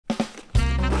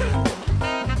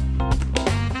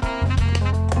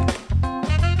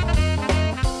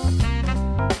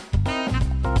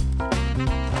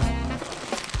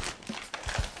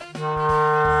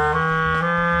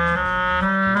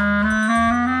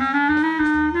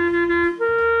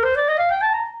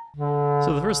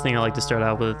first thing I like to start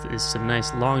out with is some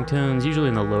nice long tones, usually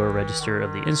in the lower register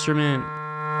of the instrument.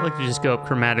 I like to just go up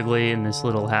chromatically in this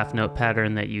little half note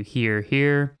pattern that you hear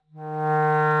here.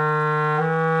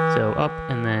 So up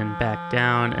and then back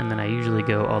down, and then I usually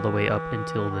go all the way up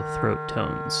until the throat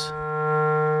tones.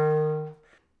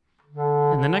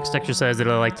 And the next exercise that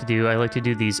I like to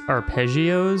do these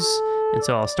arpeggios. And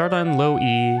so I'll start on low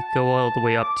E, go all the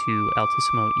way up to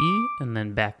altissimo E, and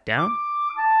then back down.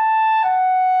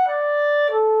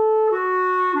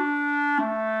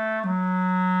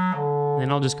 And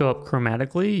then I'll just go up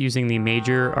chromatically using the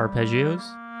major arpeggios.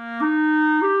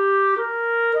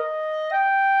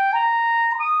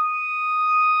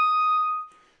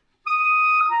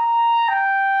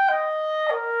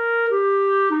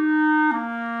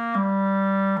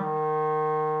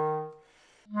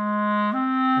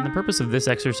 The purpose of this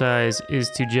exercise is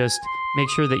to just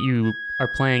make sure that you are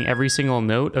playing every single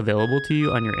note available to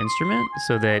you on your instrument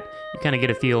so that you kind of get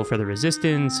a feel for the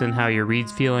resistance and how your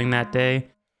reed's feeling that day.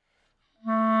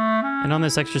 And on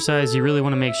this exercise, you really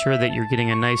want to make sure that you're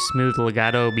getting a nice smooth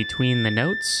legato between the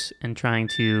notes and trying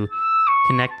to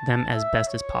connect them as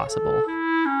best as possible.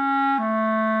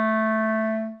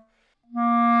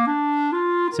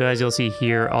 So as you'll see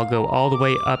here, I'll go all the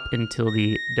way up until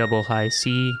the double high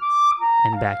C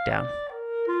and back down.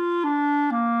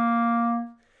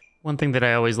 One thing that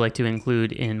I always like to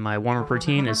include in my warm-up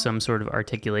routine is some sort of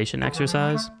articulation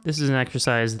exercise. This is an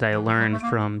exercise that I learned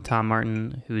from Tom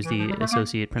Martin, who's the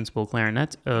Associate Principal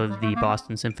Clarinet of the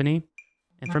Boston Symphony.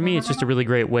 And for me, it's just a really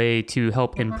great way to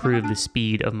help improve the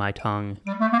speed of my tongue.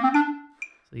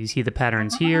 So you see the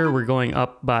patterns here. We're going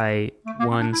up by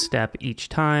one step each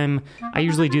time. I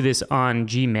usually do this on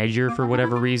G major for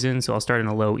whatever reason, so I'll start in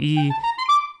a low E,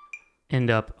 end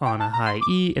up on a high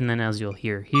E, and then as you'll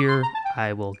hear here,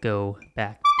 I will go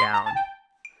back down.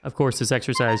 Of course, this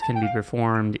exercise can be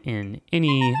performed in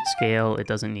any scale. It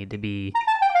doesn't need to be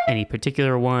any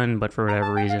particular one, but for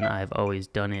whatever reason, I've always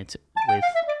done it with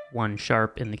one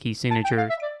sharp in the key signature.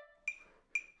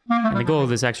 And the goal of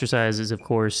this exercise is, of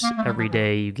course, every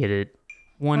day you get it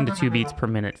 1 to 2 beats per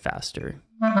minute faster.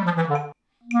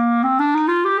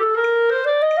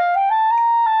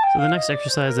 So the next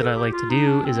exercise that I like to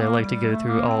do is I like to go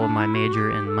through all of my major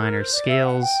and minor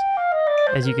scales.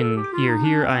 As you can hear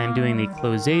here, I am doing the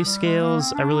closé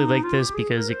scales. I really like this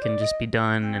because it can just be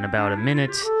done in about a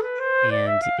minute,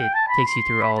 and it takes you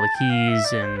through all the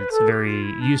keys, and it's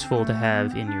very useful to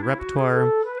have in your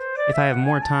repertoire. If I have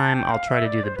more time, I'll try to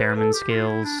do the Baermann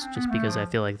scales, just because I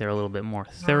feel like they're a little bit more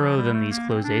thorough than these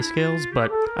closé scales, but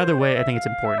either way, I think it's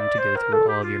important to go through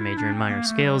all of your major and minor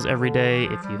scales every day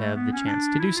if you have the chance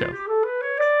to do so.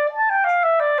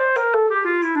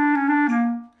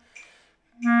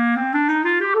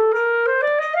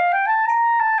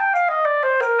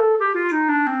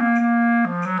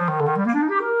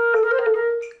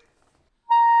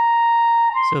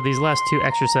 So these last two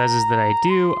exercises that I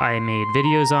do, I made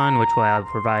videos on, which I'll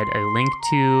provide a link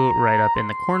to right up in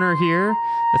the corner here.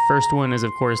 The first one is,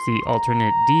 of course, the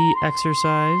alternate D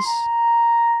exercise.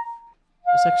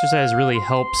 This exercise really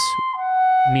helps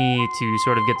me to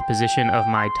sort of get the position of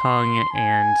my tongue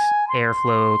and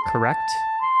airflow correct.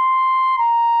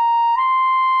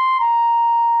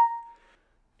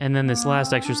 And then this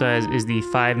last exercise is the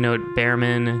 5-note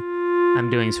Baermann. I'm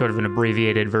doing sort of an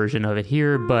abbreviated version of it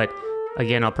here, but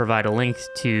again, I'll provide a link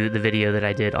to the video that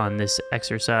I did on this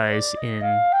exercise in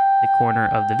the corner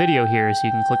of the video here, so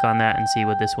you can click on that and see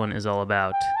what this one is all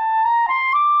about.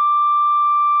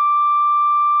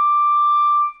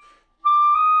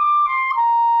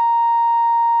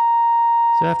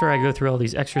 So after I go through all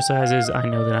these exercises, I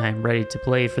know that I am ready to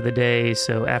play for the day.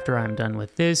 So after I'm done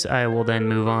with this, I will then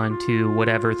move on to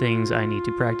whatever things I need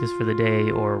to practice for the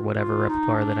day or whatever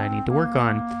repertoire that I need to work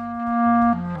on.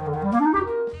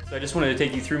 So I just wanted to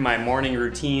take you through my morning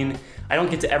routine. I don't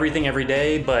get to everything every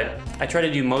day, but I try to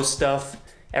do most stuff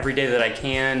every day that I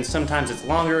can. Sometimes it's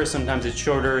longer, sometimes it's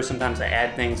shorter, sometimes I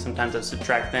add things, sometimes I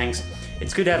subtract things.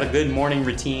 It's good to have a good morning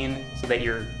routine so that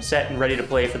you're set and ready to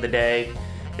play for the day.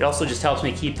 It also just helps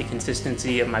me keep the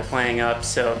consistency of my playing up.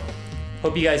 So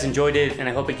hope you guys enjoyed it, and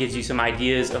I hope it gives you some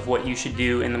ideas of what you should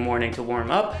do in the morning to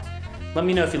warm up. Let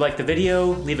me know if you liked the video,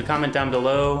 leave a comment down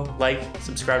below, like,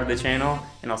 subscribe to the channel,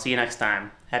 and I'll see you next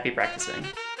time. Happy practicing.